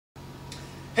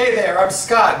Hey there, I'm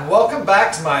Scott and welcome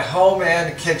back to my home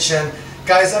and kitchen.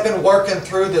 Guys, I've been working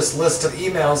through this list of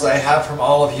emails I have from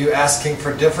all of you asking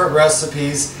for different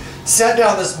recipes. Sat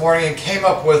down this morning and came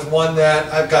up with one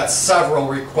that I've got several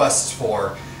requests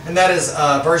for, and that is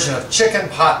a version of chicken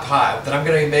pot pie that I'm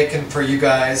going to be making for you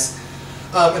guys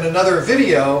in another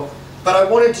video. But I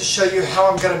wanted to show you how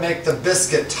I'm going to make the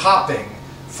biscuit topping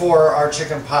for our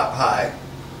chicken pot pie.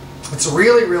 It's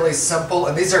really, really simple,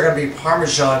 and these are going to be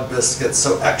Parmesan biscuits,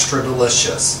 so extra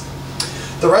delicious.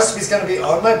 The recipe is going to be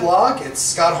on my blog.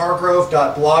 It's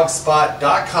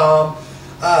scotthargrove.blogspot.com.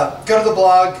 Go to the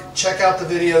blog, check out the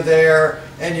video there,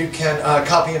 and you can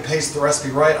copy and paste the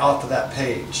recipe right off of that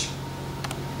page.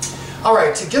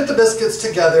 Alright, to get the biscuits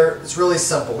together, it's really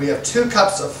simple. We have 2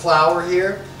 cups of flour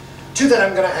here. To that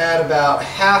I'm going to add about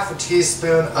half a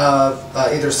teaspoon of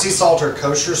either sea salt or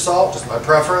kosher salt, just my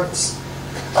preference.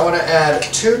 I want to add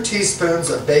 2 teaspoons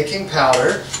of baking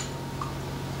powder.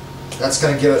 That's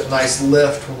going to give it a nice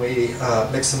lift when we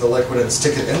mix in the liquid and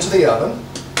stick it into the oven.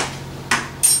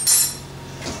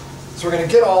 So we're going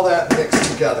to get all that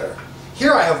mixed together.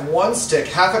 Here I have 1 stick,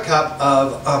 half a cup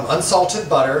of unsalted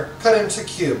butter cut into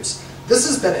cubes. This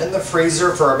has been in the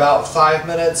freezer for about 5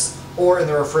 minutes or in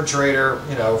the refrigerator,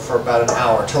 for about an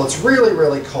hour until it's really,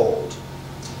 really cold.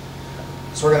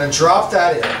 So we're going to drop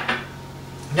that in.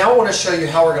 Now I want to show you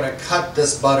how we're going to cut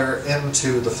this butter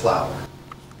into the flour.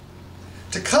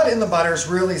 To cut in the butter is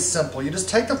really simple. You just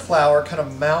take the flour, kind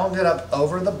of mound it up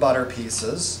over the butter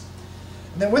pieces,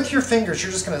 and then with your fingers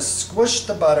you're just going to squish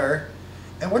the butter,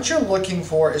 and what you're looking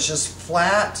for is just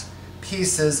flat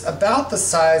pieces about the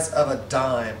size of a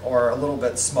dime or a little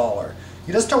bit smaller.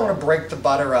 You just don't want to break the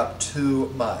butter up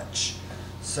too much.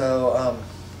 So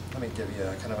let me give you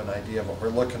kind of an idea of what we're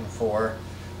looking for.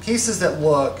 Pieces that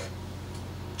look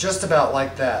just about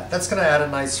like that. That's going to add a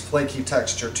nice flaky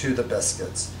texture to the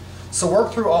biscuits. So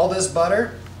work through all this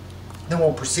butter, then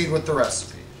we'll proceed with the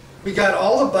recipe. We got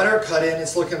all the butter cut in,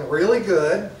 it's looking really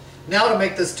good. Now to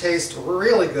make this taste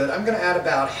really good, I'm going to add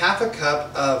about half a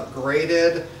cup of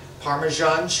grated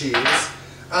Parmesan cheese.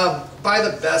 Buy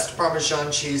the best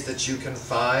Parmesan cheese that you can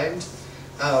find.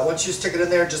 Once you stick it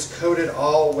in there, just coat it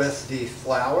all with the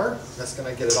flour. That's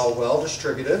going to get it all well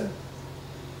distributed.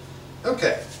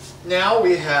 Okay. Now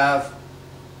we have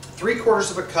 3/4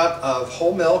 of a cup of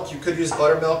whole milk. You could use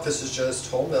buttermilk. This is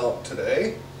just whole milk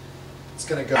today. It's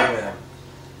going to go in.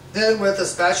 Then with a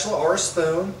spatula or a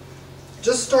spoon,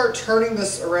 just start turning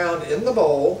this around in the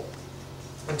bowl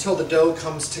until the dough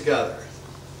comes together.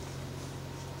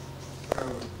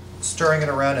 Stirring it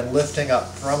around and lifting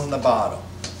up from the bottom.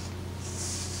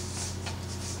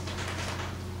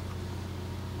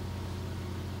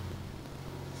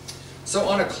 So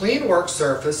on a clean work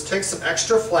surface, take some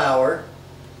extra flour,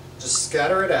 just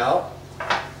scatter it out,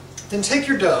 then take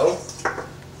your dough,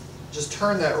 just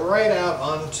turn that right out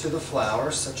onto the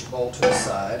flour, set your bowl to the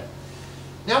side.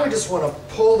 Now we just want to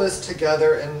pull this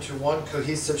together into one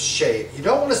cohesive shape. You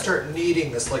don't want to start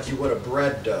kneading this like you would a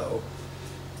bread dough.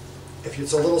 If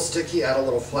it's a little sticky, add a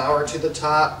little flour to the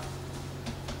top.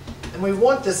 And we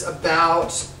want this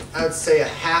about, I'd say, a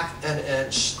 ½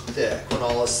 inch thick when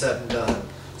all is said and done.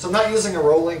 So I'm not using a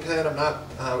rolling pin, I'm not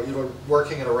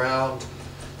working it around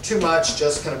too much,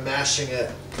 just kind of mashing it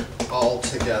all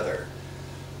together.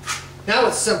 Now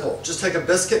it's simple. Just take a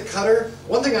biscuit cutter.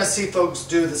 One thing I see folks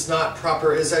do that's not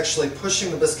proper is actually pushing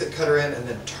the biscuit cutter in and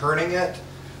then turning it.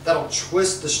 That'll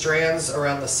twist the strands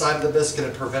around the side of the biscuit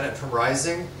and prevent it from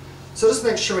rising. So just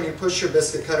make sure when you push your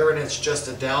biscuit cutter in, it's just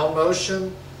a down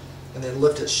motion, and then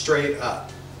lift it straight up.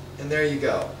 And there you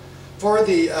go. For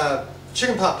the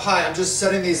chicken pot pie, I'm just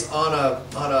setting these on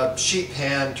a sheet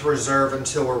pan to reserve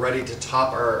until we're ready to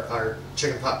top our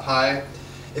chicken pot pie.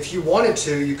 If you wanted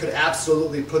to, you could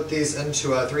absolutely put these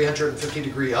into a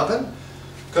 350-degree oven.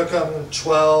 Cook them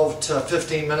 12 to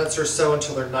 15 minutes or so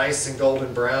until they're nice and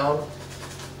golden brown,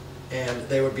 and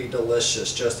they would be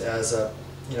delicious just as a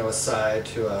side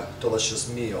to a delicious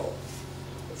meal.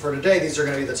 For today, these are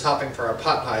going to be the topping for our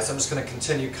pot pie, so I'm just going to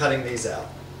continue cutting these out.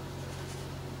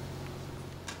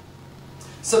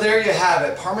 So there you have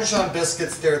it, Parmesan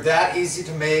biscuits. They're that easy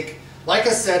to make. Like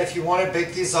I said, if you want to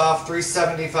bake these off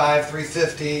 375,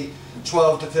 350,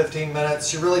 12 to 15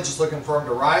 minutes, you're really just looking for them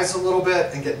to rise a little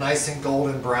bit and get nice and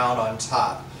golden brown on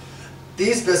top.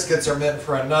 These biscuits are meant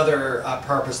for another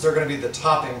purpose. They're going to be the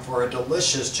topping for a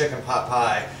delicious chicken pot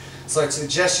pie. So I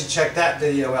suggest you check that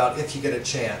video out if you get a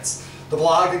chance. The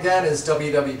blog again is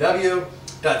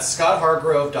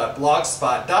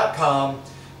www.scotthargrove.blogspot.com.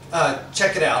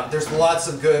 Check it out. There's lots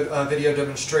of good video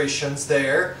demonstrations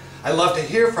there. I love to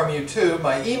hear from you too.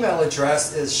 My email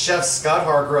address is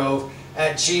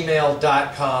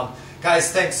chefscotthargrove@gmail.com.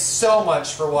 Guys, thanks so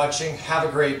much for watching. Have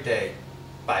a great day.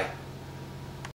 Bye.